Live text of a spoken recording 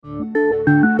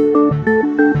Welcome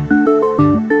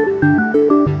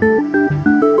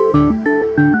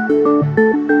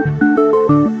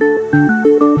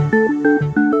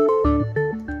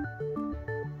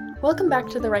back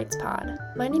to the Rights Pod.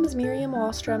 My name is Miriam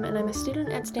Wallstrom, and I'm a student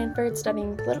at Stanford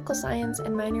studying political science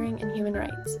and minoring in human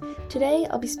rights. Today,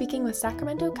 I'll be speaking with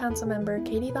Sacramento Councilmember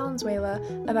Katie Valenzuela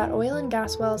about oil and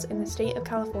gas wells in the state of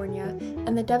California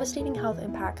and the devastating health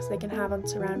impacts they can have on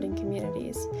surrounding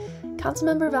communities.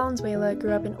 Councilmember Valenzuela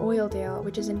grew up in Oildale,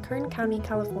 which is in Kern County,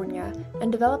 California,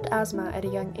 and developed asthma at a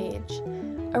young age.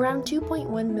 Around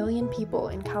 2.1 million people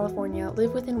in California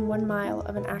live within 1 mile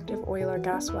of an active oil or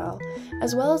gas well,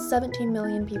 as well as 17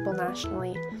 million people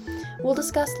nationally. We'll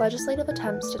discuss legislative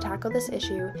attempts to tackle this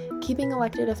issue, keeping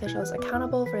elected officials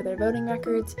accountable for their voting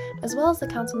records, as well as the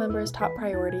council member's top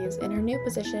priorities in her new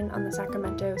position on the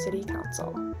Sacramento City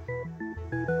Council.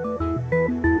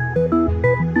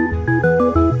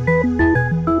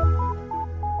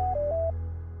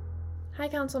 Hi,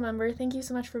 council member. Thank you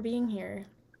so much for being here.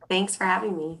 Thanks for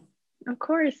having me. Of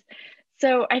course.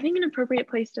 So I think an appropriate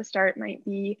place to start might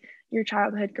be your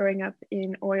childhood growing up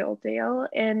in Oildale,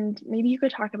 and maybe you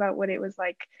could talk about what it was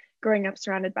like growing up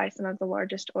surrounded by some of the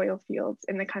largest oil fields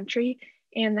in the country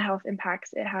and the health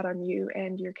impacts it had on you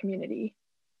and your community.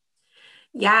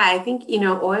 Yeah, I think,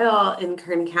 oil in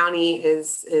Kern County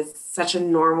is such a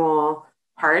normal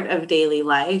part of daily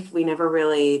life. We never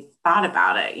really thought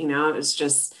about it. It was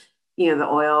just, the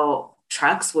oil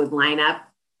trucks would line up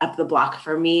the block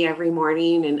for me every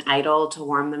morning and idle to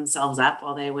warm themselves up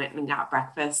while they went and got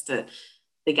breakfast at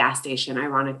the gas station.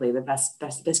 Ironically, the best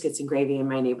biscuits and gravy in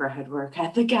my neighborhood were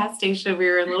at the gas station. We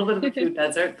were in a little bit of a food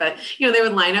desert, but they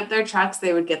would line up their trucks,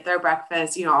 they would get their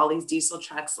breakfast, all these diesel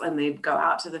trucks, and they'd go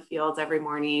out to the fields every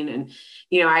morning. And,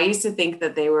 I used to think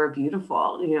that they were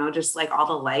beautiful, just like all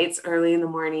the lights early in the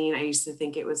morning. I used to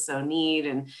think it was so neat.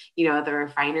 And, the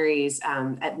refineries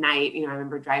at night, I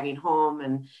remember driving home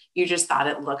and you just thought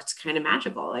it looked kind of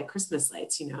magical, like Christmas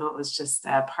lights, it was just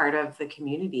a part of the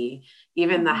community.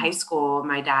 Even the high school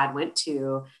my dad went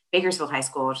to, Bakersfield High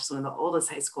School, which is one of the oldest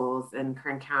high schools in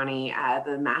Kern County,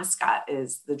 the mascot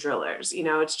is the Drillers.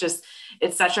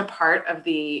 It's such a part of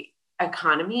the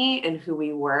economy and who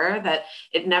we were that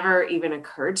it never even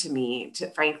occurred to me,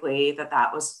 frankly, that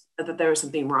there was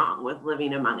something wrong with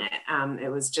living among it. It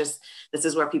was just, this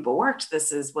is where people worked.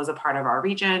 Was a part of our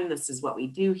region. This is what we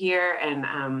do here.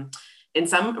 And, in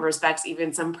some respects,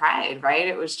 even some pride, right?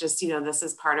 It was just, this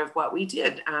is part of what we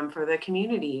did for the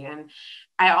community. And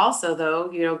I also, though,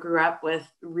 grew up with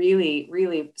really,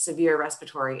 really severe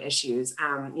respiratory issues.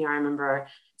 I remember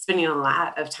spending a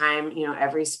lot of time,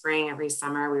 every spring, every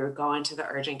summer, we would go into the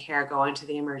urgent care, go into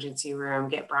the emergency room,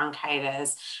 get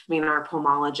bronchitis. Our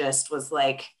pulmonologist was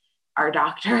like our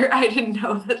doctor. I didn't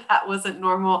know that wasn't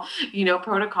normal,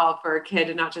 protocol for a kid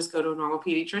to not just go to a normal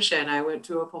pediatrician. I went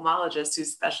to a pulmonologist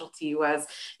whose specialty was,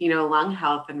 lung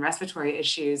health and respiratory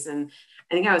issues. And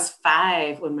I think I was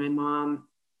 5 when my mom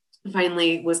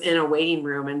finally was in a waiting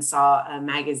room and saw a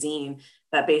magazine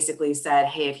that basically said,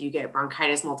 hey, if you get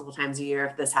bronchitis multiple times a year,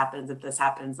 if this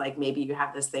happens, like maybe you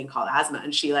have this thing called asthma.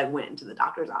 And she went into the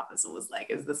doctor's office and was like,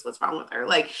 is this what's wrong with her?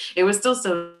 It was still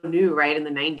so new, right, in the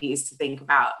 90s to think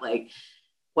about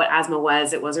what asthma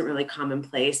was. It wasn't really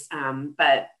commonplace.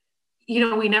 But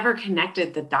we never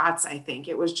connected the dots. I think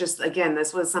it was just, again,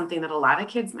 this was something that a lot of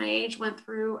kids my age went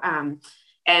through.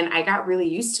 And I got really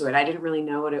used to it. I didn't really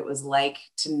know what it was like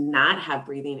to not have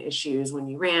breathing issues when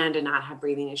you ran, to not have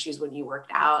breathing issues when you worked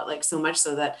out, so much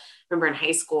so that I remember in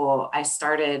high school, I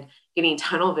started getting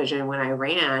tunnel vision when I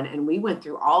ran. And we went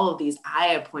through all of these eye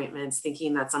appointments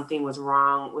thinking that something was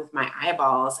wrong with my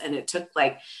eyeballs. And it took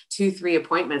 2-3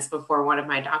 appointments before one of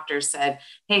my doctors said,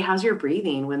 hey, how's your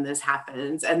breathing when this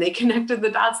happens? And they connected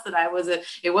the dots that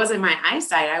it wasn't my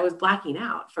eyesight. I was blacking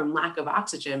out from lack of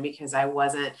oxygen because I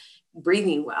wasn't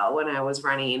breathing well when I was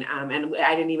running. And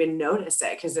I didn't even notice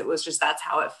it because it was just, that's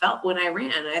how it felt when I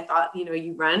ran. I thought,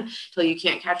 you run till you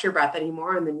can't catch your breath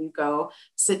anymore. And then you go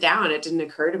sit down. It didn't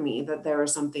occur to me that there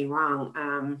was something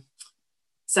wrong.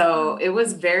 So it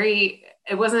wasn't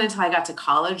until I got to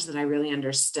college that I really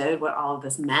understood what all of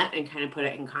this meant and kind of put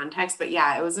it in context. But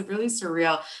yeah, it was a really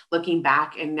surreal looking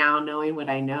back and now knowing what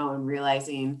I know and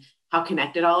realizing how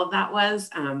connected all of that was.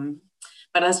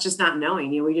 But us just not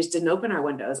knowing, we just didn't open our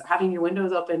windows. Having your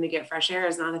windows open to get fresh air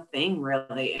is not a thing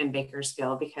really in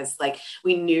Bakersfield because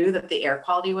we knew that the air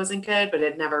quality wasn't good, but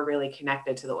it never really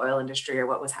connected to the oil industry or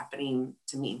what was happening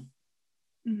to me.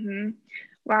 Mm-hmm.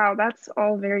 Wow, that's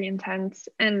all very intense.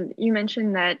 And you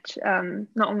mentioned that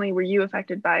not only were you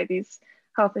affected by these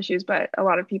health issues, but a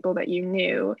lot of people that you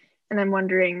knew. And I'm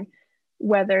wondering,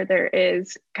 whether there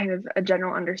is kind of a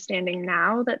general understanding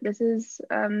now that this is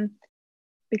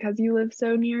because you live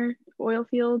so near oil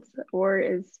fields, or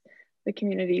is the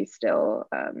community still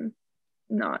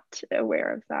not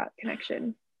aware of that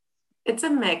connection? It's a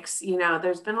mix.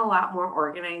 There's been a lot more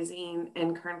organizing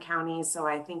in Kern County. So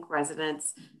I think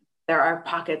there are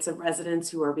pockets of residents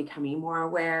who are becoming more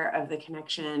aware of the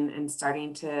connection and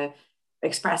starting to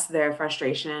express their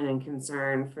frustration and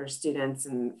concern for students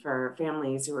and for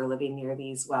families who are living near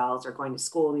these wells or going to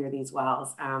school near these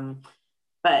wells.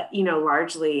 But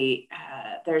largely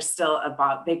there's still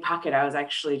a big pocket. I was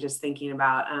actually just thinking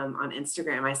about on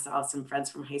Instagram, I saw some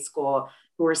friends from high school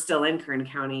who were still in Kern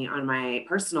County on my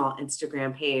personal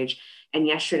Instagram page. And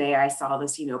yesterday I saw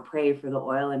this, pray for the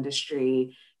oil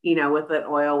industry, with an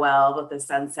oil well, with the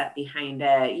sunset behind it,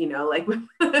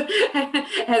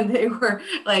 and they were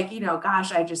like,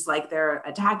 gosh, I just like they're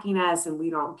attacking us and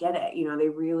we don't get it. They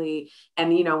really,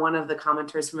 and, one of the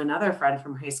commenters from another friend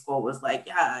from high school was like,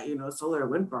 yeah, solar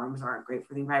wind farms aren't great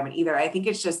for the environment either. I think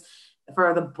it's just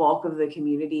for the bulk of the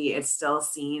community, it's still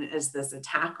seen as this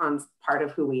attack on part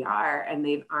of who we are, and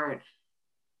they aren't.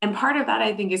 And part of that,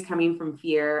 I think, is coming from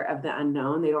fear of the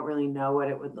unknown. They don't really know what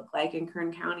it would look like in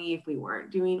Kern County if we weren't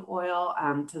doing oil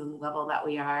to the level that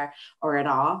we are, or at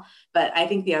all. But I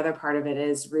think the other part of it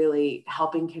is really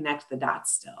helping connect the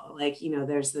dots still. Like,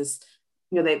 there's this,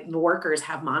 the workers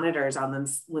have monitors on them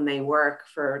when they work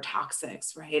for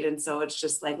toxics, right? And so it's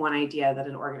just like one idea that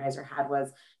an organizer had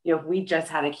was, if we just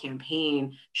had a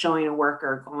campaign showing a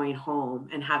worker going home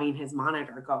and having his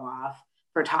monitor go off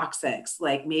for toxics,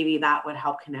 like maybe that would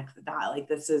help connect the dot. Like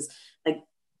this is like,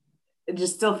 it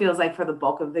just still feels like for the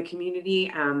bulk of the community,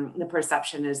 the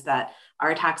perception is that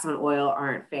our attacks on oil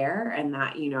aren't fair, and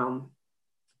that,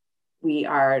 we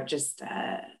are just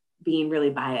being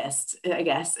really biased, I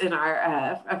guess, in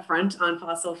our front on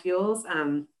fossil fuels.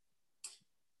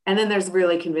 And then there's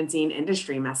really convincing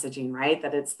industry messaging, right?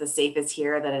 That it's the safest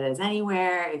here that it is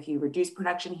anywhere. If you reduce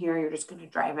production here, you're just going to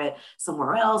drive it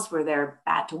somewhere else where they're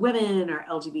bad to women or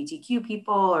LGBTQ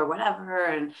people or whatever.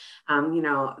 And,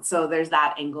 so there's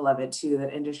that angle of it too,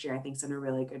 that industry, I think, has done a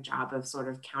really good job of sort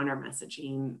of counter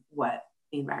messaging what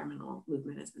the environmental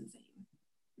movement has been saying.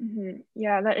 Mm-hmm.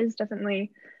 Yeah, that is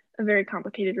definitely a very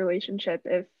complicated relationship.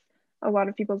 If a lot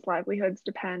of people's livelihoods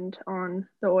depend on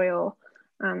the oil,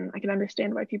 I can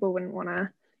understand why people wouldn't want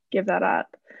to give that up.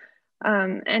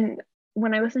 And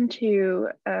when I listened to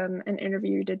an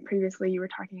interview you did previously, you were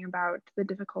talking about the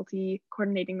difficulty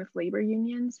coordinating with labor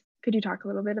unions. Could you talk a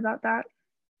little bit about that?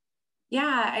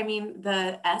 Yeah, I mean,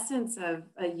 the essence of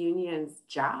a union's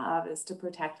job is to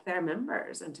protect their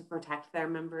members and to protect their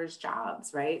members'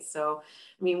 jobs, right? So,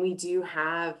 I mean, we do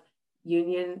have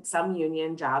some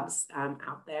union jobs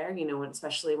out there,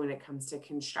 especially when it comes to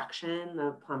construction,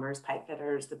 the plumbers, pipe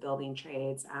fitters, the building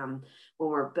trades. When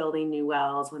we're building new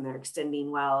wells, when they're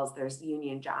extending wells, there's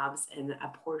union jobs in a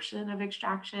portion of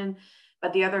extraction.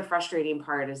 But the other frustrating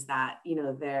part is that,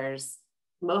 there's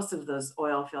most of those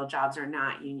oil field jobs are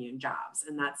not union jobs.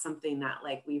 And that's something that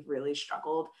we've really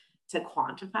struggled to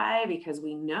quantify, because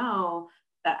we know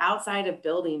that outside of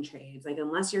building trades,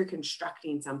 unless you're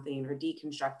constructing something or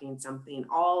deconstructing something,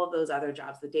 all of those other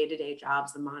jobs, the day-to-day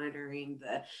jobs, the monitoring,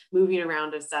 the moving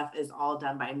around of stuff is all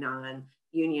done by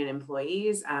non-union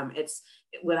employees. It's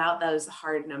without those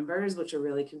hard numbers, which are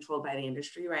really controlled by the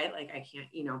industry, right? I can't,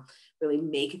 really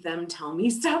make them tell me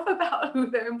stuff about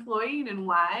who they're employing and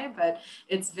why, but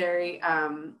it's very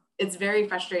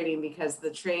frustrating, because the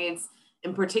trades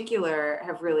in particular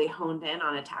have really honed in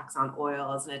on attacks on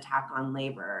oil as an attack on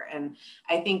labor. And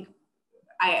I think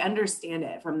I understand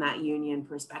it from that union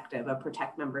perspective of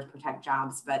protect members, protect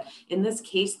jobs. But in this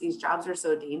case, these jobs are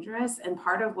so dangerous. And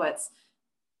part of what's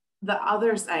the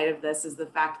other side of this is the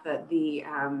fact that the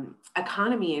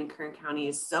economy in Kern County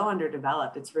is so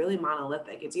underdeveloped. It's really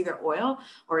monolithic. It's either oil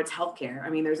or it's healthcare. I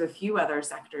mean, there's a few other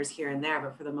sectors here and there,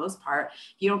 but for the most part,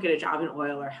 if you don't get a job in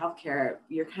oil or healthcare,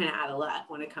 you're kind of out of luck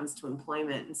when it comes to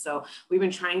employment. And so we've been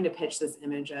trying to pitch this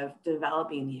image of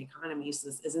developing the economy. So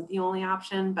this isn't the only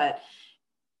option, but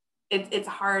it's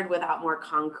hard without more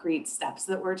concrete steps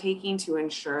that we're taking to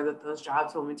ensure that those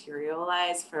jobs will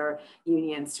materialize, for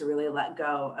unions to really let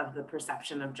go of the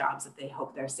perception of jobs that they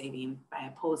hope they're saving by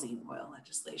opposing oil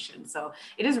legislation. So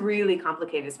it is really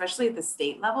complicated, especially at the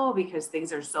state level, because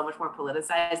things are so much more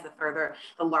politicized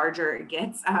the larger it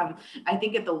gets. I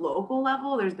think at the local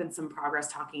level, there's been some progress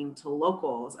talking to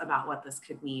locals about what this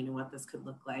could mean and what this could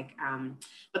look like.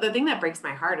 But the thing that breaks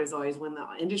my heart is always when the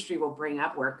industry will bring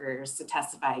up workers to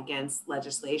testify against against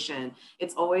legislation,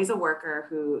 it's always a worker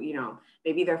who,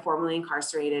 maybe they're formerly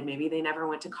incarcerated, maybe they never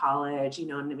went to college,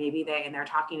 and maybe they're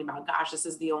talking about, gosh, this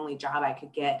is the only job I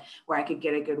could get where I could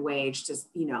get a good wage to,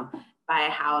 buy a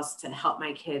house, to help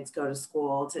my kids go to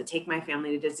school, to take my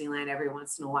family to Disneyland every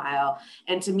once in a while.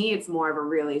 And to me, it's more of a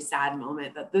really sad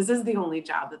moment that this is the only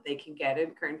job that they can get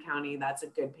in Kern County. That's a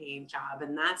good paying job.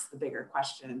 And that's the bigger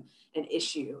question and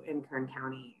issue in Kern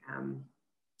County,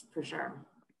 for sure.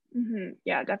 Mm-hmm.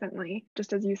 Yeah, definitely.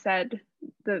 Just as you said,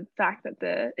 the fact that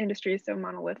the industry is so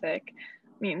monolithic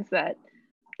means that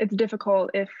it's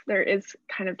difficult if there is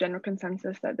kind of general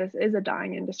consensus that this is a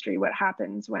dying industry. What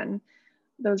happens when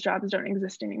those jobs don't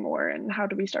exist anymore, and how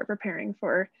do we start preparing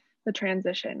for the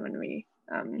transition when we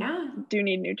do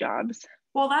need new jobs?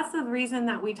 Well, that's the reason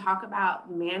that we talk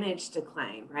about managed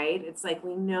decline, right? It's like,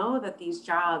 we know that these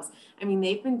jobs,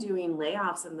 they've been doing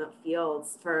layoffs in the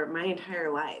fields for my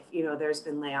entire life. There's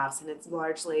been layoffs, and it's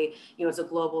largely, it's a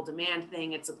global demand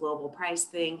thing. It's a global price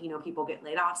thing. People get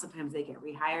laid off. Sometimes they get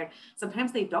rehired.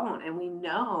 Sometimes they don't. And we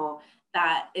know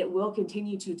that it will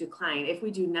continue to decline. If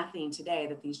we do nothing today,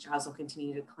 that these jobs will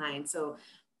continue to decline. So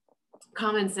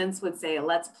common sense would say,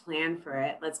 let's plan for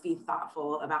it. Let's be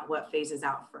thoughtful about what phases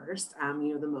out first,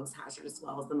 the most hazardous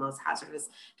wells, the most hazardous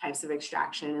types of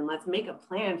extraction. And let's make a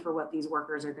plan for what these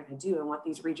workers are going to do and what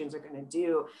these regions are going to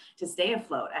do to stay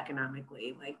afloat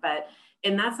economically.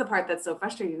 And that's the part that's so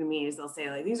frustrating to me, is they'll say,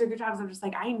 like, these are good jobs. I'm just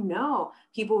like, I know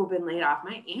people who've been laid off.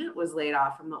 My aunt was laid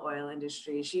off from the oil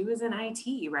industry. She was in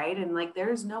IT, right? And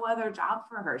there's no other job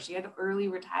for her. She had to early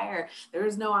retire. There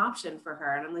was no option for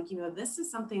her. And I'm like, this is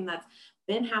something that's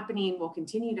been happening, will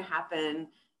continue to happen.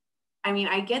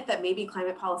 I get that maybe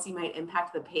climate policy might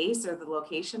impact the pace or the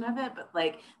location of it,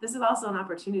 but this is also an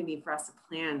opportunity for us to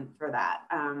plan for that.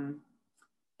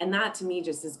 And that, to me,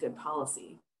 just is good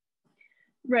policy.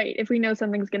 Right. If we know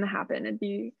something's going to happen, it'd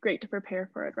be great to prepare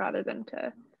for it rather than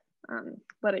to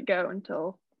let it go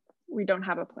until we don't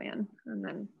have a plan, and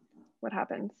then what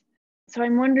happens. So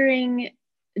I'm wondering,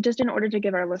 just in order to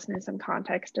give our listeners some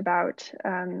context about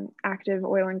active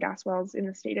oil and gas wells in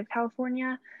the state of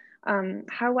California,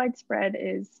 how widespread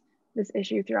is this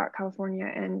issue throughout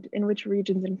California, and in which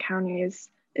regions and counties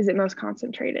is it most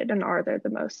concentrated, and are there the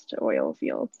most oil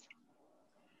fields?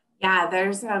 Yeah,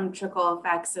 there's trickle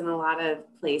effects in a lot of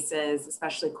places,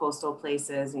 especially coastal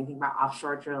places. When you think about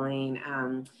offshore drilling,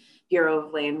 Bureau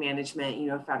of Land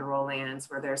Management, federal lands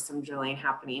where there's some drilling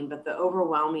happening, but the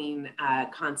overwhelming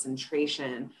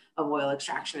concentration of oil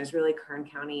extraction is really Kern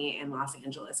County and Los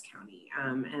Angeles County.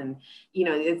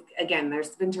 Again,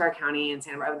 there's Ventura County and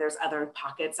Santa Barbara, there's other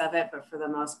pockets of it, but for the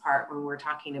most part, when we're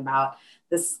talking about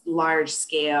this large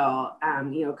scale,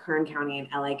 Kern County and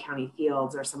LA County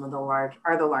fields are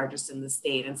the largest in the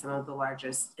state and some of the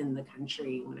largest in the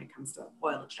country when it comes to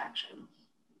oil extraction.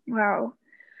 Wow.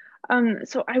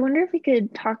 So I wonder if we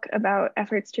could talk about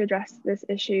efforts to address this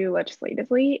issue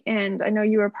legislatively. And I know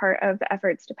you were part of the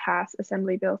efforts to pass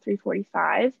Assembly Bill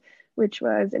 345, which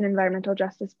was an environmental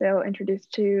justice bill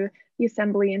introduced to the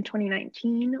Assembly in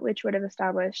 2019, which would have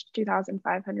established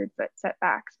 2,500 foot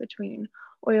setbacks between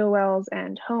oil wells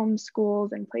and homes,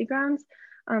 schools, and playgrounds.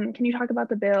 Can you talk about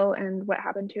the bill and what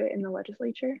happened to it in the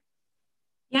legislature?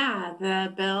 Yeah,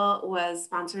 the bill was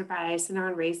sponsored by Center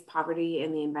on Race, Poverty,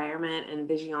 and the Environment, and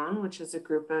Vision, which is a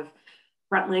group of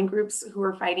frontline groups who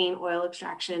are fighting oil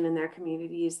extraction in their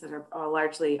communities that are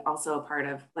largely also a part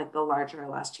of the larger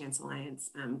Last Chance Alliance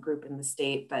group in the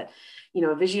state. But,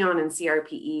 Vision and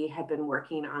CRPE had been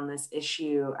working on this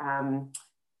issue.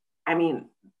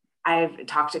 I've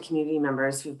talked to community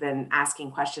members who've been asking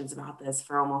questions about this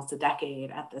for almost a decade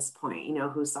at this point,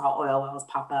 who saw oil wells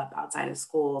pop up outside of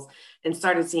schools and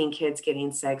started seeing kids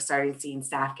getting sick, started seeing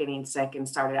staff getting sick, and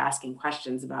started asking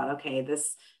questions about, okay,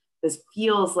 this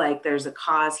feels like there's a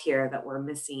cause here that we're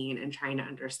missing, and trying to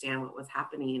understand what was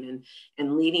happening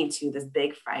and leading to this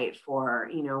big fight for,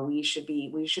 we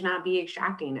should not be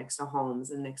extracting next to homes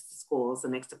and next to schools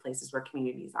and next to places where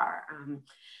communities are.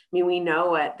 We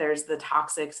know there's the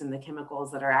toxics and the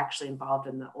chemicals that are actually involved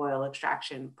in the oil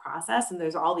extraction process. And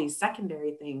there's all these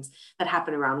secondary things that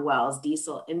happen around wells,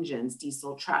 diesel engines,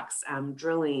 diesel trucks,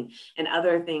 drilling, and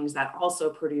other things that also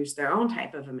produce their own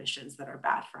type of emissions that are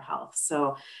bad for health.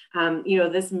 So,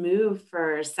 this move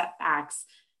for setbacks,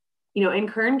 in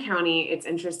Kern County, it's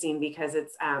interesting because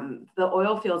it's the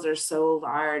oil fields are so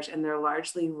large and they're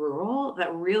largely rural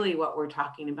that really what we're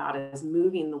talking about is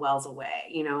moving the wells away,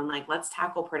 and let's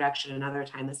tackle production another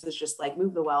time. This is just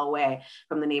move the well away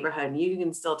from the neighborhood, and you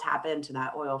can still tap into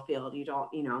that oil field. You don't,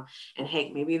 and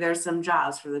hey, maybe there's some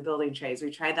jobs for the building trades. We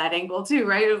tried that angle too,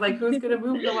 right? It was who's going to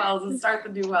move the wells and start the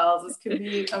new wells? This could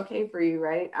be okay for you,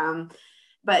 right?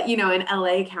 But, you know, in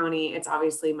LA County, it's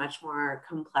obviously much more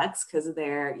complex because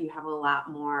there you have a lot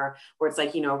more where it's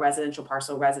like, you know, residential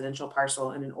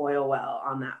parcel, and an oil well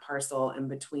on that parcel in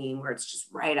between, where it's just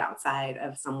right outside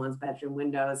of someone's bedroom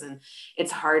windows. And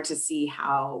it's hard to see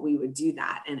how we would do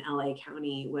that in LA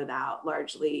County without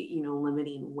largely, you know,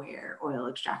 limiting where oil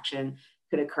extraction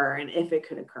could occur and if it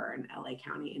could occur in LA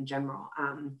County in general.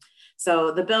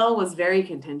 So the bill was very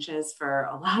contentious for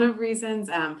a lot of reasons,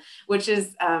 which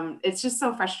is, it's just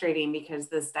so frustrating because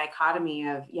this dichotomy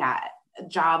of, yeah,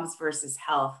 jobs versus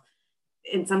health,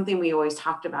 and something we always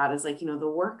talked about is like, you know, the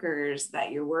workers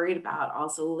that you're worried about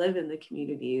also live in the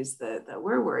communities that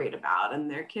we're worried about, and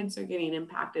their kids are getting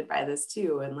impacted by this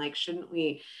too. And like, shouldn't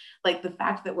we, like the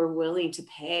fact that we're willing to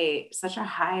pay such a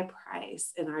high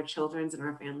price in our children's and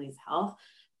our families' health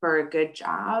for a good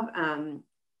job,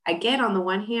 I get on the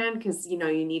one hand, because, you know,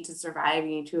 you need to survive,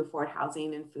 you need to afford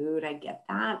housing and food. I get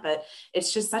that, but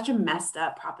it's just such a messed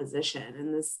up proposition.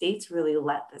 And the states really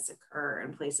let this occur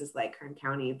in places like Kern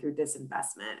County through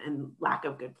disinvestment and lack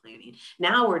of good planning.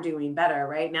 Now we're doing better,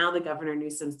 right? Now the Governor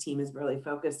Newsom's team is really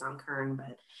focused on Kern,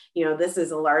 but, you know, this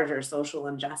is a larger social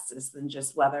injustice than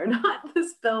just whether or not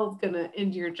this bill is going to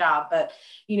end your job. But,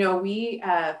 you know, we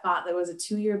thought there was a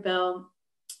 2-year bill.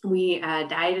 We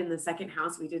died in the second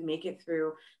house. We did make it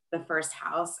through the first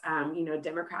house. You know,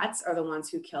 Democrats are the ones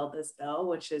who killed this bill,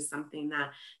 which is something that,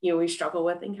 you know, we struggle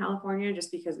with in California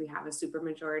just because we have a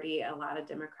supermajority. A lot of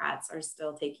Democrats are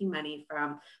still taking money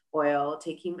from oil,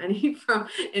 taking money from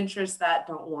interests that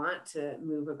don't want to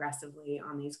move aggressively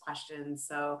on these questions.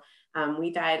 So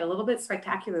we died a little bit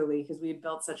spectacularly because we had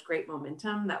built such great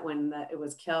momentum that when it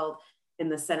was killed in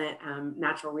the Senate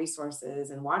Natural Resources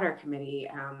and Water Committee,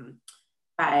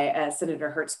 by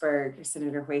Senator Hertzberg,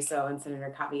 Senator Hueso, and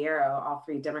Senator Caballero, all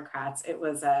 3 Democrats, it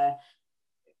was a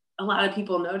lot of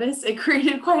people noticed. It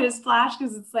created quite a splash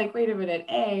because it's like, wait a minute,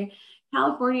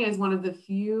 California is one of the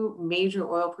few major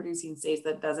oil producing states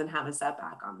that doesn't have a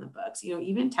setback on the books. You know,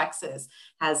 even Texas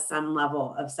has some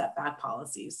level of setback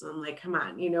policy. So I'm like, come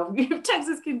on, you know, if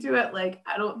Texas can do it, like,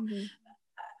 I don't,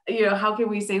 you know, how can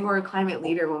we say we're a climate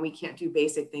leader when we can't do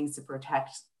basic things to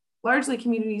protect largely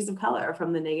communities of color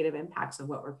from the negative impacts of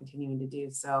what we're continuing to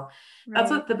do? So that's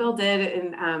what the bill did.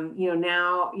 And, you know,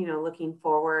 now, you know, looking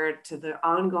forward to the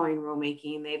ongoing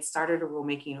rulemaking, they'd started a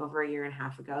rulemaking over 1.5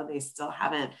 years ago. They still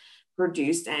haven't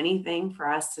produced anything for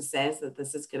us to say that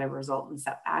this is going to result in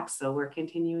setbacks. So we're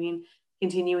continuing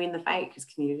the fight because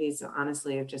communities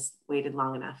honestly have just waited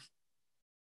long enough.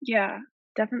 Yeah,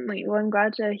 definitely. Well, I'm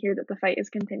glad to hear that the fight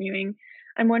is continuing.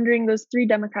 I'm wondering, those 3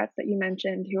 Democrats that you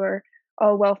mentioned who are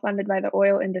all well funded by the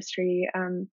oil industry,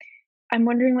 I'm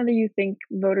wondering whether you think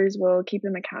voters will keep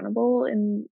them accountable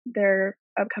in their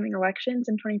upcoming elections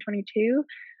in 2022,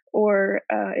 or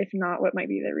if not, what might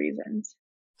be the reasons?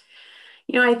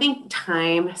 You know, I think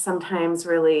time sometimes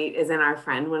really isn't our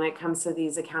friend when it comes to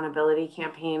these accountability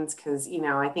campaigns, because, you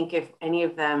know, I think if any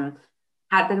of them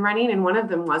had been running, and one of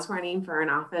them was running for an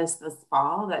office this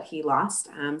fall that he lost.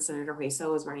 Senator Hueso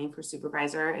was running for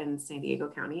supervisor in San Diego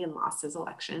County and lost his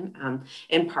election,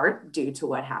 in part due to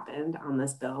what happened on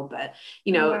this bill. But,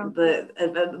 you know,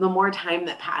 the more time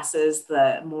that passes,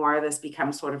 the more this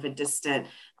becomes sort of a distant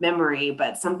memory.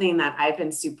 But something that I've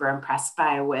been super impressed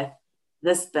by with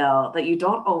this bill that you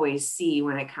don't always see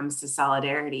when it comes to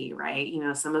solidarity, right? You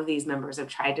know, some of these members have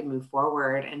tried to move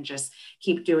forward and just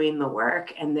keep doing the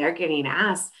work, and they're getting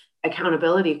asked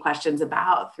accountability questions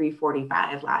about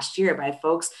 345 last year by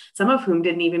folks, some of whom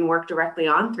didn't even work directly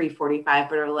on 345,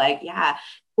 but are like, yeah,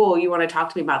 cool, you want to talk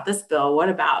to me about this bill?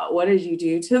 What did you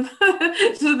do to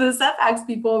the setbacks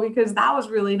people? Because that was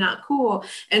really not cool.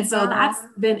 And so that's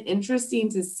been interesting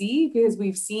to see, because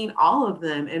we've seen all of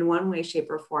them in one way, shape,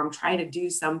 or form try to do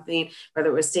something, whether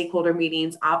it was stakeholder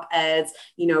meetings, op-eds,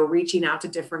 you know, reaching out to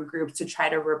different groups to try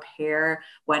to repair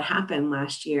what happened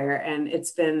last year. And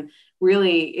it's been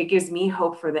really, it gives me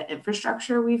hope for the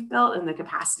infrastructure we've built and the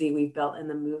capacity we've built in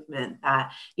the movement,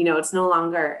 that, you know, it's no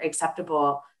longer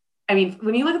acceptable. I mean,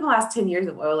 when you look at the last 10 years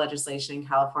of oil legislation in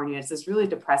California, it's this really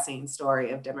depressing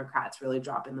story of Democrats really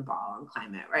dropping the ball on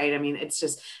climate, right? I mean, it's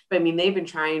just, but I mean, they've been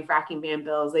trying fracking ban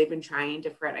bills, they've been trying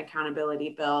different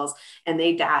accountability bills, and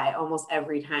they die almost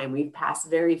every time. We've passed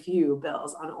very few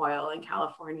bills on oil in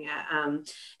California.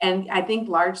 And I think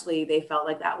largely they felt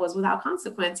like that was without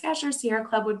consequence. Yeah, sure, Sierra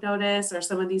Club would notice, or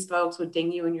some of these folks would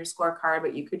ding you in your scorecard,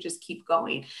 but you could just keep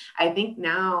going. I think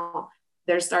now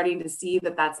they're starting to see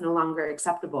that that's no longer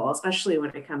acceptable, especially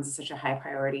when it comes to such a high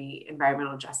priority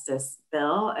environmental justice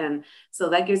bill. And so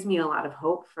that gives me a lot of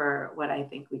hope for what I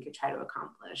think we could try to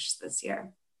accomplish this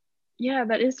year. Yeah,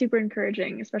 that is super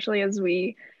encouraging, especially as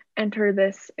we enter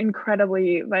this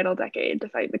incredibly vital decade to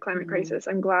fight the climate crisis,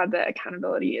 I'm glad that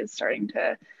accountability is starting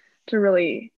to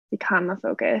really become a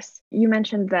focus. You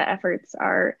mentioned that efforts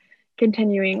are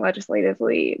continuing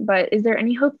legislatively, but is there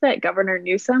any hope that Governor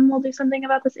Newsom will do something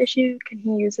about this issue? Can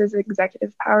he use his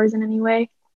executive powers in any way?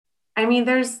 I mean,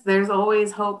 there's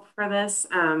always hope for this.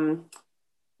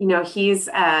 He's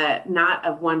not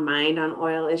of one mind on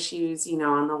oil issues.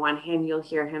 On the one hand, you'll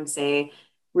hear him say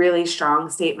really strong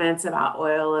statements about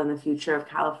oil and the future of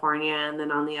California. And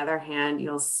then on the other hand,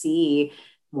 you'll see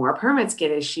more permits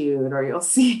get issued, or you'll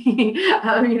see,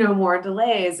 more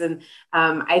delays. And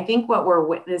I think what we're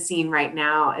witnessing right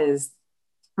now is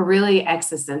a really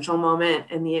existential moment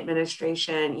in the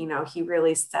administration. He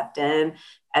really stepped in,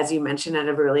 as you mentioned, at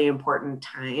a really important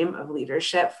time of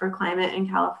leadership for climate in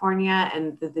California,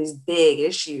 and these big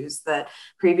issues that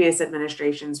previous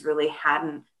administrations really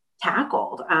hadn't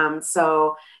tackled.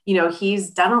 He's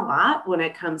done a lot when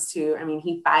it comes to,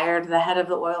 he fired the head of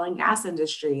the oil and gas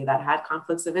industry that had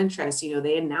conflicts of interest.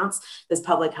 They announced this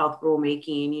public health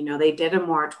rulemaking, they did a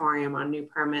moratorium on new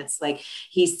permits. Like,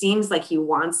 he seems like he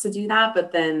wants to do that,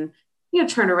 but then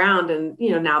turn around and,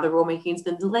 now the rulemaking's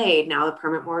been delayed. Now the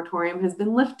permit moratorium has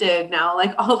been lifted. Now,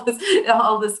 like, all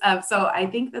this up. So I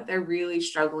think that they're really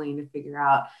struggling to figure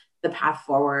out the path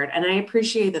forward. And I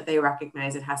appreciate that they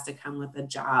recognize it has to come with a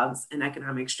jobs and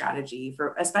economic strategy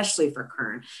especially for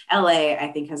Kern. LA,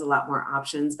 I think, has a lot more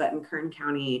options, but in Kern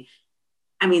County,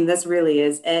 this really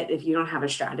is it. If you don't have a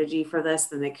strategy for this,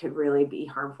 then it could really be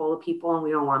harmful to people. And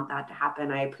we don't want that to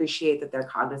happen. I appreciate that they're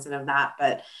cognizant of that,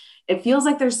 but it feels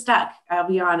like they're stuck. I'll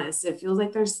be honest. It feels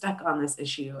like they're stuck on this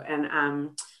issue.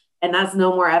 And that's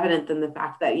no more evident than the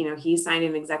fact that, he signed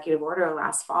an executive order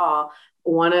last fall.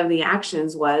 One of the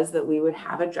actions was that we would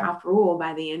have a draft rule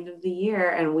by the end of the year.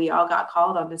 And we all got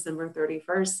called on December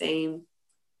 31st saying,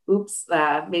 oops,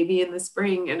 maybe in the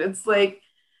spring. And it's like,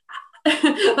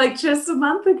 like just a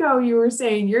month ago, you were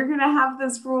saying you're going to have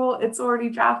this rule. It's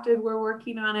already drafted. We're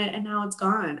working on it. And now it's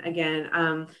gone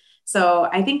again. So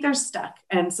I think they're stuck.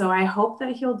 And so I hope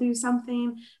that he'll do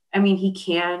something. He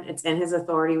can. It's in his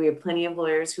authority. We have plenty of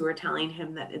lawyers who are telling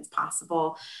him that it's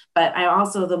possible. But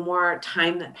the more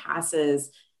time that passes,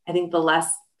 I think the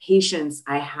less patience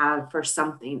I have for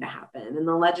something to happen. And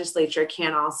the legislature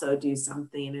can also do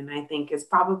something. And I think is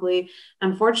probably,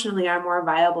 unfortunately, our more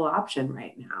viable option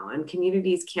right now. And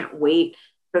communities can't wait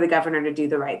for the governor to do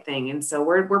the right thing. And so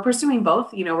we're pursuing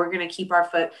both. We're going to keep our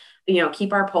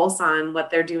keep our pulse on what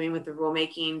they're doing with the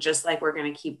rulemaking, just like we're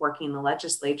going to keep working the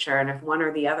legislature. And if one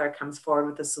or the other comes forward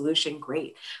with a solution,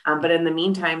 great. But in the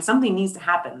meantime, something needs to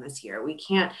happen this year. We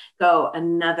can't go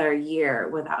another year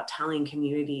without telling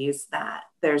communities that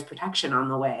there's protection on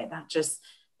the way.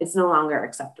 It's no longer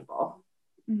acceptable.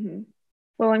 Mm-hmm.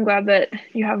 Well, I'm glad that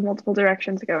you have multiple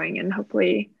directions going, and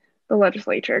hopefully the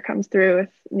legislature comes through if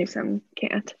Newsom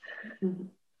can't. Mm-hmm.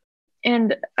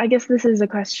 And I guess this is a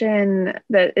question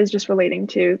that is just relating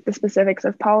to the specifics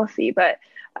of policy, but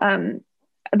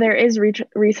there is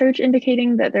research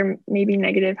indicating that there may be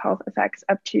negative health effects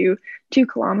up to 2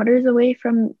 kilometers away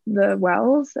from the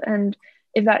wells. And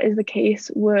if that is the case,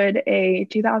 would a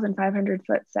 2,500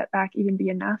 foot setback even be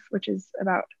enough, which is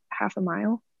about half a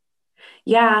mile?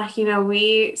 Yeah,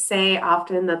 we say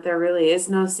often that there really is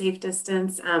no safe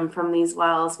distance from these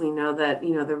wells. We know that,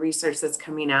 the research that's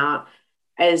coming out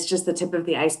is just the tip of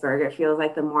the iceberg. It feels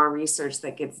like the more research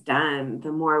that gets done,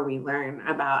 the more we learn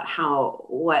about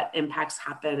what impacts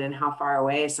happen and how far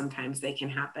away sometimes they can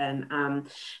happen. I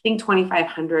think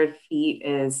 2,500 feet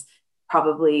is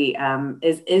probably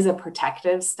is a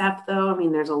protective step, though.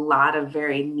 There's a lot of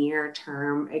very near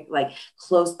term, like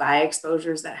close by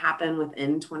exposures that happen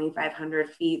within 2,500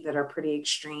 feet that are pretty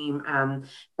extreme,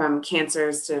 from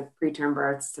cancers to preterm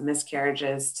births to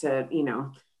miscarriages to,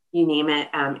 you name it,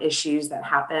 issues that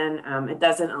happen. It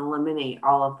doesn't eliminate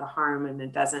all of the harm, and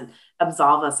it doesn't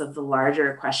absolve us of the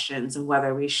larger questions of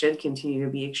whether we should continue to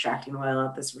be extracting oil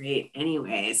at this rate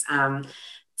anyways.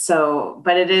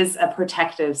 But it is a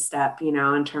protective step,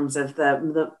 in terms of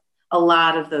a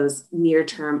lot of those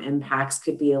near-term impacts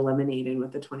could be eliminated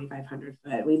with the 2,500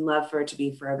 foot. We'd love for it to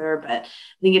be further, but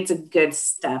I think it's a good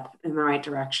step in the right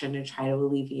direction to try to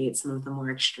alleviate some of the more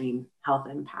extreme health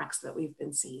impacts that we've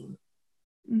been seeing.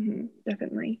 Mm-hmm,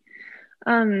 definitely.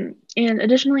 And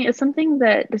additionally, it's something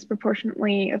that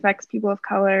disproportionately affects people of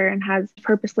color and has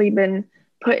purposely been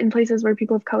put in places where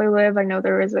people of color live. I know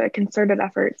there was a concerted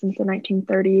effort since the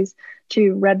 1930s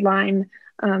to redline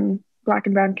Black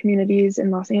and brown communities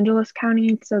in Los Angeles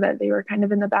County so that they were kind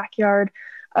of in the backyard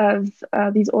of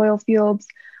these oil fields.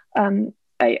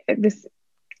 This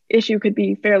issue could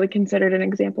be fairly considered an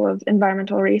example of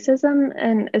environmental racism.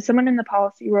 And as someone in the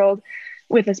policy world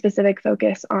with a specific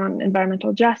focus on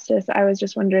environmental justice, I was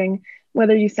just wondering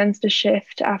whether you sensed a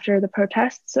shift after the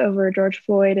protests over George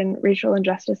Floyd and racial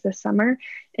injustice this summer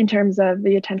in terms of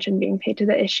the attention being paid to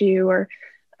the issue, or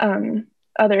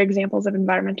other examples of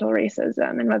environmental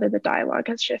racism, and whether the dialogue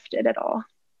has shifted at all.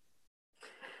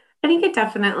 I think it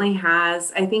definitely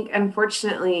has. I think,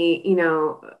 unfortunately,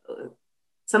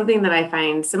 something that I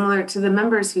find similar to the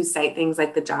members who cite things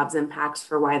like the jobs impacts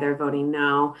for why they're voting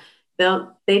no,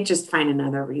 they just find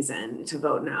another reason to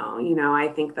vote no. I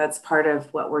think that's part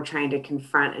of what we're trying to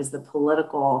confront is the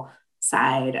political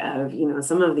side of,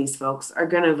 some of these folks are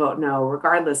going to vote no,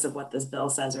 regardless of what this bill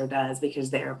says or does, because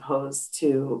they're opposed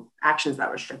to actions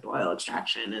that restrict oil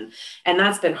extraction. And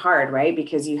that's been hard, right?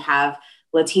 Because you have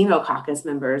Latino caucus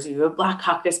members, you have Black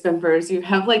caucus members, you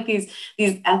have like these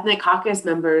ethnic caucus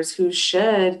members who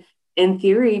should, in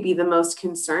theory, be the most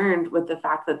concerned with the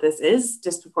fact that this is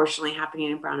disproportionately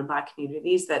happening in Brown and Black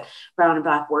communities, that Brown and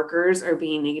Black workers are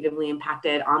being negatively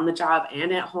impacted on the job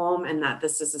and at home, and that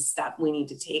this is a step we need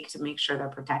to take to make sure they're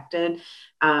protected,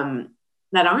 that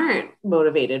aren't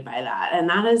motivated by that. And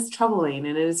that is troubling,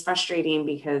 and it is frustrating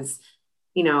because,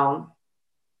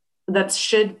 that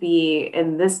should be,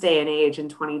 in this day and age in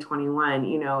 2021,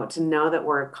 to know that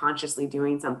we're consciously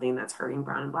doing something that's hurting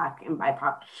Brown and Black and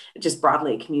BIPOC, just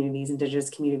broadly communities, Indigenous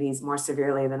communities more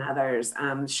severely than others,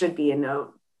 should be a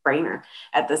no-brainer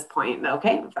at this point.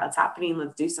 Okay, if that's happening,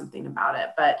 let's do something about it.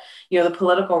 But, the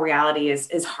political reality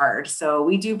is hard. So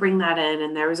we do bring that in.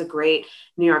 And there was a great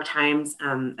New York Times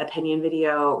opinion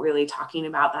video really talking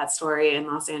about that story in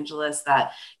Los Angeles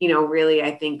that, really,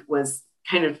 I think was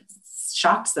kind of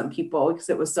shocked some people because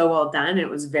it was so well done. It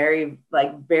was very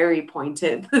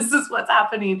pointed. This is what's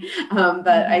happening. But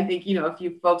I think, a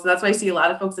few folks, that's why I see a lot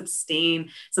of folks abstain.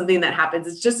 Something that happens,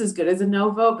 it's just as good as a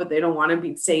no vote, but they don't want to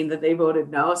be saying that they voted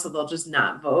no. So they'll just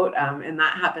not vote. And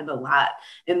that happened a lot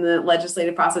in the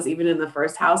legislative process. Even in the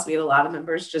first house, we had a lot of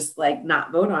members just like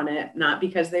not vote on it, not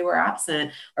because they were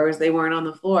absent or because they weren't on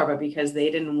the floor, but because they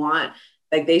didn't want,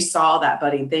 like they saw that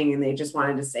budding thing and they just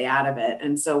wanted to stay out of it.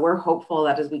 And so we're hopeful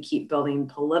that as we keep building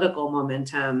political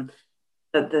momentum,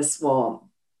 that this will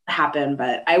happen.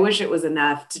 But I wish it was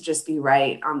enough to just be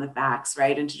right on the facts,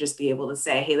 right? And to just be able to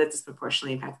say, hey, that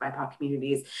disproportionately impacts BIPOC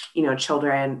communities,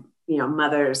 children,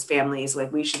 mothers, families,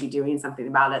 like we should be doing something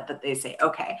about it, that they say,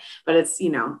 okay, but it's,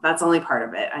 that's only part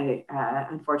of it.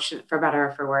 Unfortunately, for better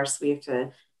or for worse, we have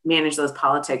to manage those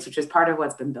politics, which is part of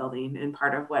what's been building and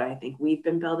part of what I think we've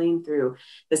been building through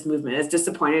this movement. As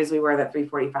disappointed as we were that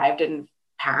 345 didn't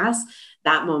pass,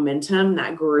 that momentum,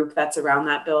 that group that's around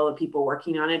that bill, the people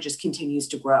working on it just continues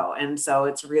to grow. And so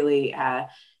it's really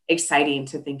exciting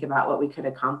to think about what we could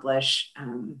accomplish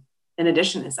in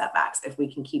addition to setbacks if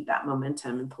we can keep that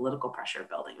momentum and political pressure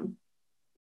building.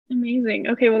 Amazing.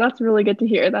 Okay, well, that's really good to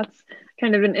hear. That's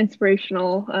kind of an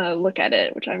inspirational look at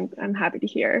it, which I'm happy to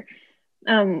hear.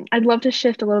 I'd love to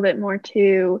shift a little bit more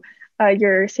to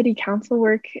your city council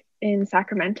work in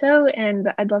Sacramento,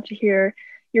 and I'd love to hear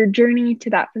your journey to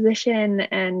that position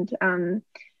and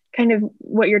kind of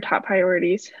what your top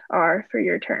priorities are for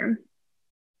your term.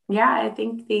 Yeah, I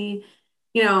think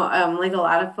like a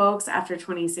lot of folks after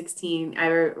 2016, I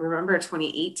remember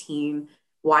 2018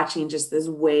 watching just this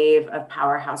wave of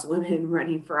powerhouse women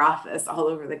running for office all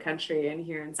over the country and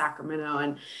here in Sacramento.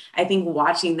 And I think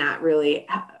watching that really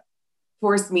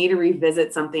forced me to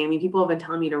revisit something. I mean, people have been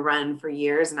telling me to run for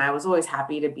years, and I was always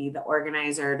happy to be the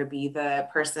organizer, to be the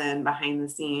person behind the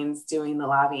scenes doing the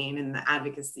lobbying and the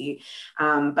advocacy.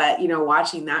 But,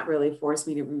 watching that really forced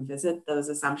me to revisit those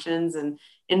assumptions. And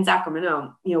in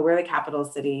Sacramento, we're the capital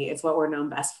city. It's what we're known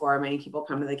best for. Many people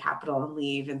come to the capital and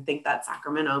leave and think that's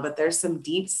Sacramento, but there's some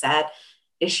deep set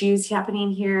issues happening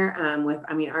here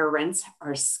our rents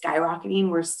are skyrocketing.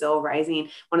 We're still rising.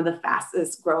 One of the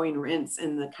fastest growing rents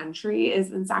in the country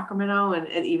is in Sacramento.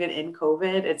 And even in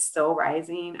COVID, it's still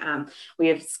rising. We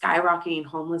have skyrocketing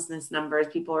homelessness numbers.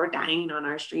 People are dying on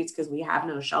our streets because we have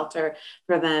no shelter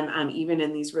for them. Even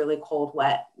in these really cold,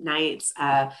 wet nights,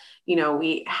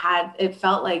 it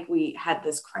felt like we had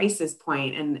this crisis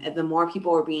point, and the more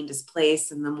people were being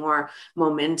displaced and the more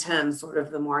momentum, sort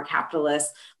of the more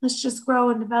capitalist, let's just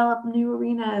grow and develop new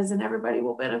arenas and everybody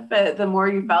will benefit, the more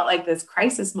you felt like this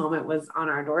crisis moment was on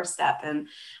our doorstep. And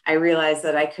I realized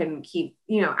that I couldn't keep,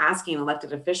 asking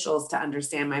elected officials to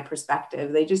understand my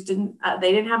perspective. They just didn't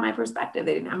have my perspective.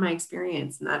 They didn't have my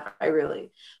experience. And that I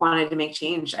really wanted to make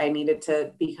change. I needed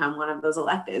to become one of those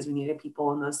electeds. We needed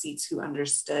people in those seats who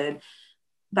understood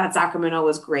that Sacramento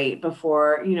was great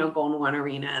before, Golden One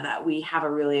Arena, that we have a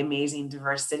really amazing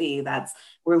diverse city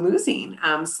we're losing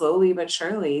slowly but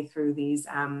surely through these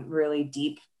really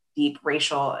deep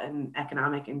racial and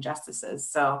economic injustices.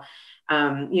 So,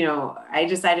 I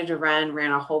decided to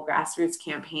ran a whole grassroots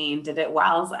campaign, did it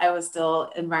while I was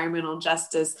still environmental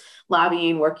justice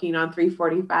lobbying, working on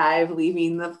 345,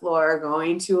 leaving the floor,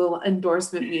 going to an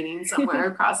endorsement meeting somewhere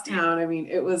across town. I mean,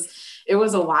 it was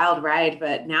a wild ride,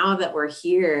 but now that we're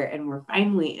here and we're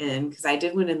finally in, because I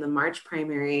did win in the March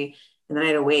primary, and then I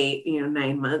had to wait,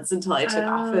 9 months until I took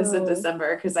office in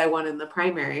December, because I won in the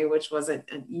primary, which wasn't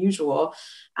unusual.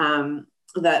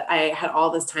 That I had all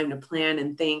this time to plan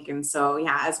and think. And so,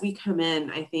 yeah, as we come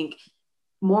in, I think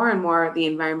more and more the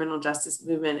environmental justice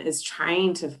movement is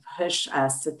trying to push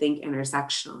us to think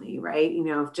intersectionally, right?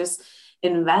 Just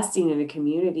investing in a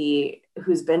community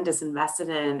who's been disinvested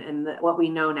in, and what we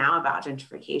know now about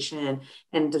gentrification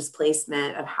and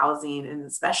displacement of housing, and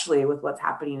especially with what's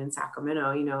happening in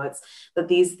Sacramento, it's that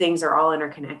these things are all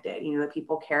interconnected, that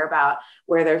people care about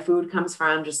where their food comes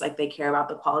from, just like they care about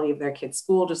the quality of their kids'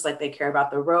 school, just like they care about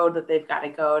the road that they've got to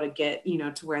go to get,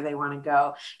 to where they want to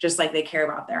go, just like they care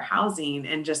about their housing,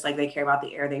 and just like they care about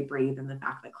the air they breathe, and the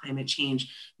fact that climate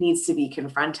change needs to be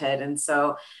confronted. And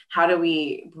so how do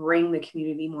we bring the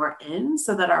community more in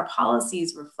so that our policies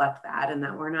reflect that, and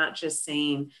that we're not just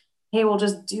saying, hey, we'll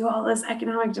just do all this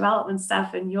economic development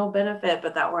stuff and you'll benefit,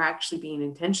 but that we're actually being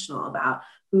intentional about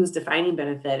who's defining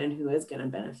benefit and who is going to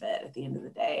benefit at the end of the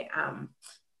day.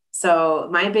 So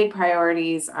my big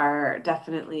priorities are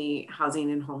definitely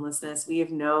housing and homelessness. We have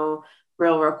no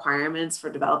real requirements for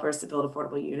developers to build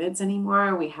affordable units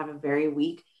anymore. We have a very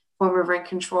weak form of rent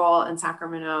control in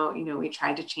Sacramento. We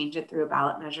tried to change it through a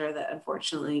ballot measure that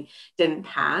unfortunately didn't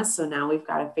pass. So now we've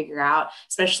got to figure out,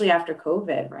 especially after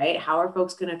COVID, right? How are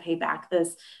folks going to pay back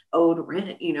this owed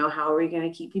rent? How are we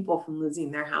going to keep people from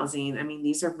losing their housing? I mean,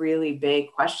 these are really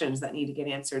big questions that need to get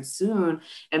answered soon.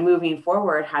 And moving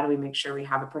forward, how do we make sure we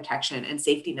have a protection and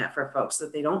safety net for folks so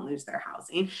that they don't lose their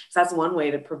housing? So that's one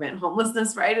way to prevent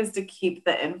homelessness, right? Is to keep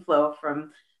the inflow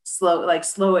from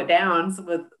slow it down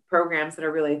with programs that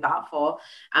are really thoughtful.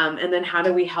 And then how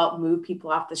do we help move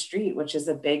people off the street, which is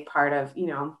a big part of,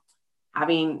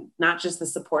 having not just the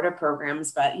supportive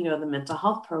programs, but, the mental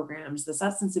health programs, the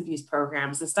substance abuse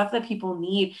programs, the stuff that people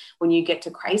need when you get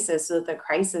to crisis, so that the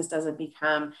crisis doesn't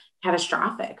become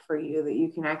catastrophic for you, that you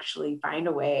can actually find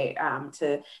a way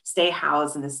to stay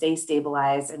housed and to stay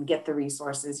stabilized and get the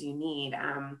resources you need.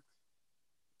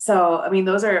 So, I mean,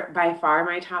 those are by far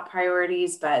my top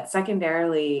priorities, but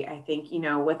secondarily, I think,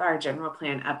 with our general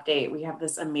plan update, we have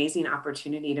this amazing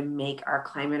opportunity to make our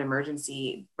climate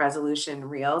emergency resolution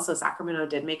real. So Sacramento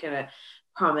did make a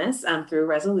promise through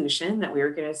resolution that we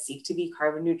were going to seek to be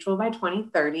carbon neutral by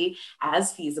 2030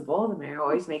 as feasible. The mayor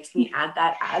always makes me add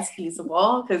that as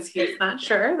feasible, because he's not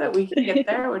sure that we can get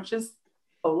there, which is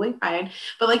totally fine.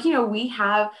 But we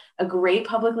have a great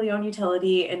publicly owned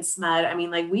utility in SMUD. I mean,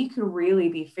 we could really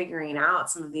be figuring out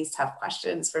some of these tough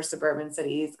questions for suburban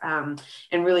cities, and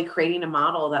really creating a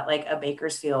model that a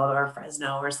Bakersfield or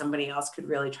Fresno or somebody else could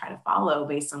really try to follow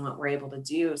based on what we're able to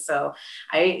do. So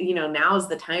now is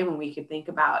the time when we could think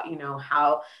about,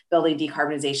 how building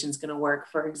decarbonization is going to work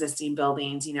for existing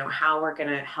buildings, how we're going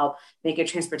to help make a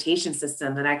transportation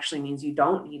system that actually means you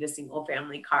don't need a single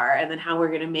family car, and then how we're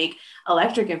going to make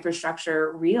electric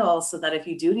infrastructure real so that if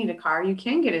you do need a car, you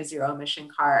can get a zero emission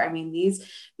car. I mean,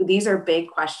 these are big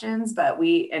questions, but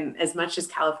and as much as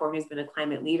California has been a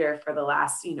climate leader for the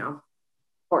last,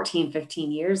 14,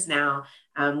 15 years now,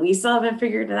 we still haven't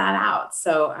figured that out.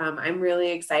 So I'm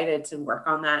really excited to work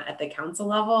on that at the council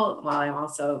level, while I'm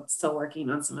also still working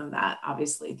on some of that,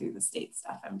 obviously, through the state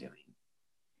stuff I'm doing.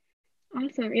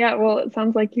 Awesome. Yeah, well, it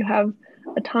sounds like you have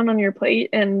a ton on your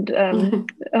plate, and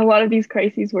a lot of these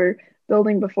crises were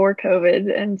building before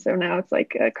COVID. And so now it's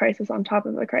like a crisis on top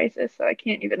of a crisis. So I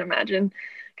can't even imagine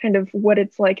kind of what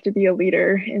it's like to be a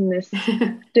leader in this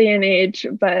day and age.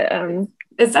 But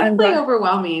it's definitely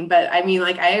overwhelming. But I mean,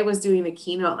 I was doing a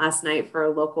keynote last night for a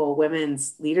local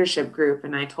women's leadership group,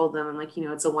 and I told them, I'm like,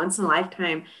 it's a once in a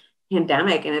lifetime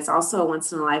pandemic, and it's also a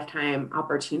once in a lifetime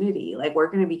opportunity. We're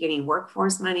going to be getting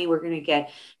workforce money, we're going to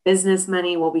get business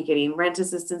money, we'll be getting rent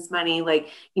assistance money.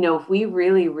 If we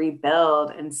really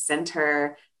rebuild and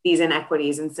center these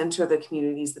inequities and center the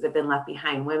communities that have been left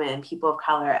behind, women, people of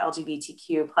color,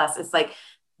 LGBTQ plus, it's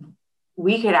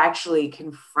we could actually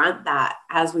confront that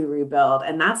as we rebuild.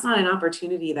 And that's not an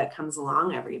opportunity that comes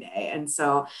along every day. And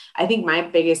so I think my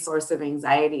biggest source of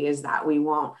anxiety is that we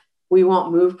won't we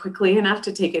won't move quickly enough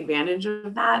to take advantage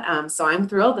of that. So I'm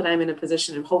thrilled that I'm in a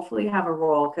position and hopefully have a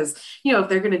role, because, if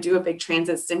they're going to do a big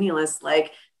transit stimulus,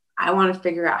 like, I want to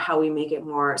figure out how we make it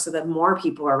more so that more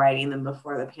people are riding them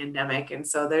before the pandemic. And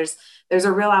so there's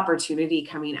a real opportunity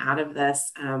coming out of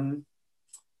this.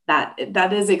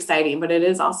 That is exciting, but it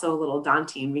is also a little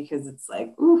daunting, because it's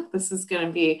like, ooh, this is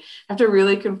going to have to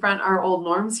really confront our old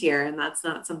norms here. And that's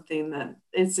not something that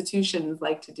institutions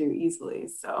like to do easily.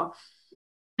 So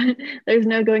there's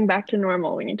no going back to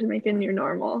normal. We need to make a new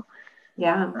normal.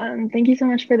 Yeah. Thank you so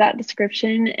much for that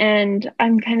description. And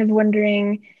I'm kind of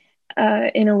wondering,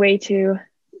 in a way to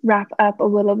wrap up a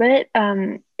little bit,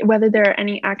 whether there are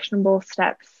any actionable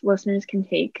steps listeners can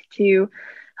take to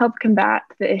help combat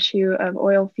the issue of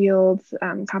oil fields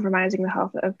compromising the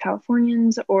health of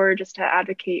Californians, or just to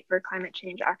advocate for climate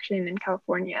change action in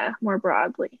California more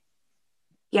broadly.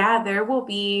 Yeah, there's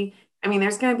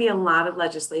going to be a lot of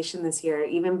legislation this year,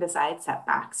 even besides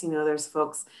setbacks. There's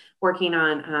folks working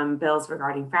on bills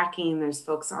regarding fracking. There's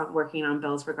folks working on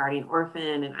bills regarding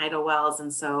orphan and idle wells.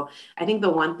 And so I think the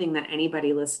one thing that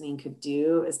anybody listening could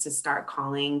do is to start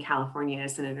calling California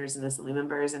senators and assembly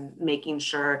members and making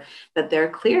sure that they're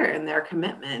clear in their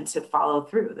commitment to follow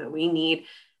through, that we need,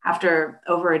 after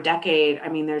over a decade,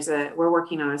 we're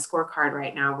working on a scorecard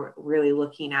right now. We're really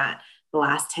looking at the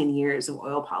last 10 years of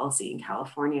oil policy in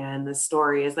California. And the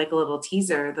story is like a little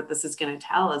teaser that this is going to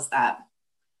tell us that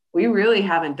we really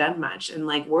haven't done much. And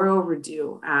we're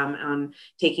overdue on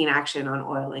taking action on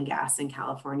oil and gas in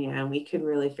California. And we could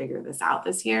really figure this out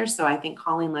this year. So I think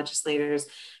calling legislators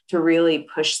to really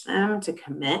push them to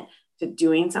commit to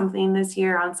doing something this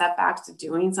year on setbacks, to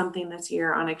doing something this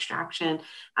year on extraction,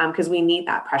 because we need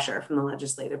that pressure from the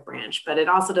legislative branch. But it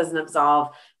also doesn't absolve.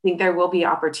 I think there will be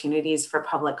opportunities for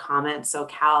public comment. So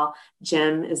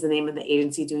CalGEM is the name of the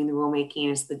agency doing the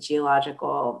rulemaking. It's the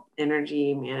Geological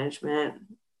Energy Management,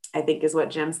 I think is what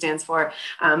GEM stands for.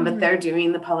 But they're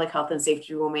doing the public health and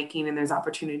safety rulemaking, and there's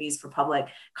opportunities for public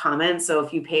comment. So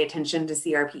if you pay attention to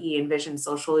CRPE and Vision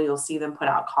Social, you'll see them put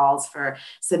out calls for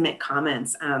submit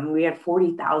comments. We had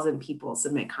 40,000 people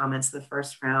submit comments the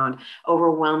first round,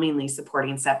 overwhelmingly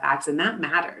supporting setbacks. And that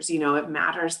matters. It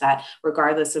matters that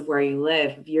regardless of where you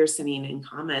live, if you're sending in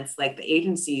comments, like the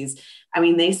agencies,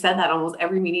 they said that almost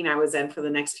every meeting I was in for the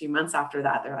next few months after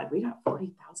that, they're like, we got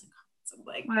 40,000 comments. I'm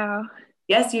like, wow.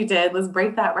 Yes, you did. Let's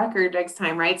break that record next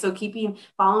time, right? So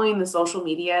following the social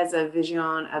media as a vision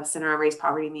of Center on Race,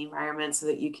 Poverty, and the Environment, so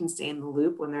that you can stay in the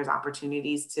loop when there's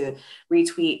opportunities to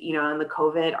retweet. In the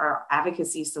COVID, our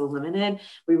advocacy is so limited.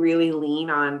 We really lean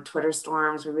on Twitter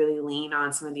storms. We really lean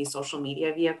on some of these social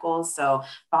media vehicles. So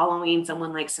following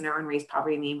someone like Center on Race,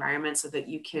 Poverty, and the Environment, so that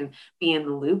you can be in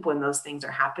the loop when those things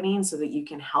are happening, so that you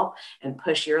can help and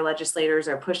push your legislators,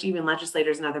 or push even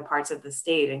legislators in other parts of the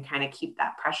state, and kind of keep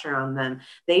that pressure on them.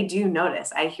 They do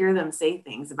notice. I hear them say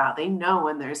things they know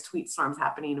when there's tweet storms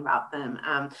happening about them,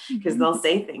 because they'll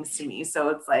say things to me. So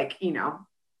it's like,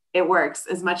 it works.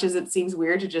 As much as it seems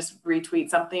weird to just retweet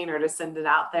something or to send it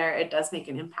out there, it does make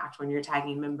an impact when you're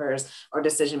tagging members or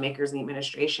decision makers in the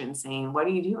administration saying, what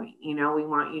are you doing? We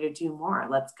want you to do more.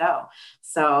 Let's go.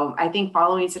 So I think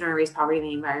following Center on Race, Poverty, and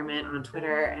the Environment on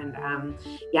Twitter,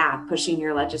 and pushing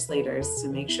your legislators to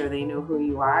make sure they know who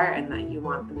you are and that you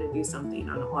want them to do something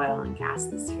on oil and gas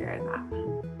this year, and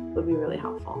that would be really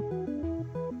helpful.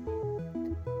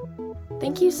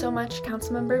 Thank you so much,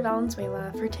 Councilmember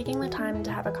Valenzuela, for taking the time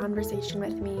to have a conversation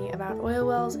with me about oil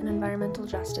wells and environmental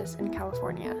justice in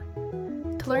California.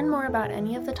 To learn more about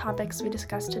any of the topics we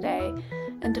discussed today,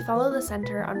 and to follow the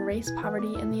Center on Race,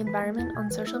 Poverty, and the Environment on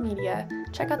social media,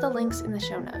 check out the links in the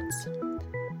show notes.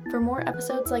 For more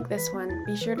episodes like this one,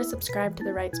 be sure to subscribe to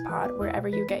The Rights Pod wherever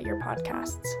you get your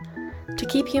podcasts. To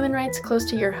keep human rights close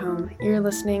to your home, you're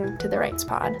listening to The Rights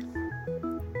Pod.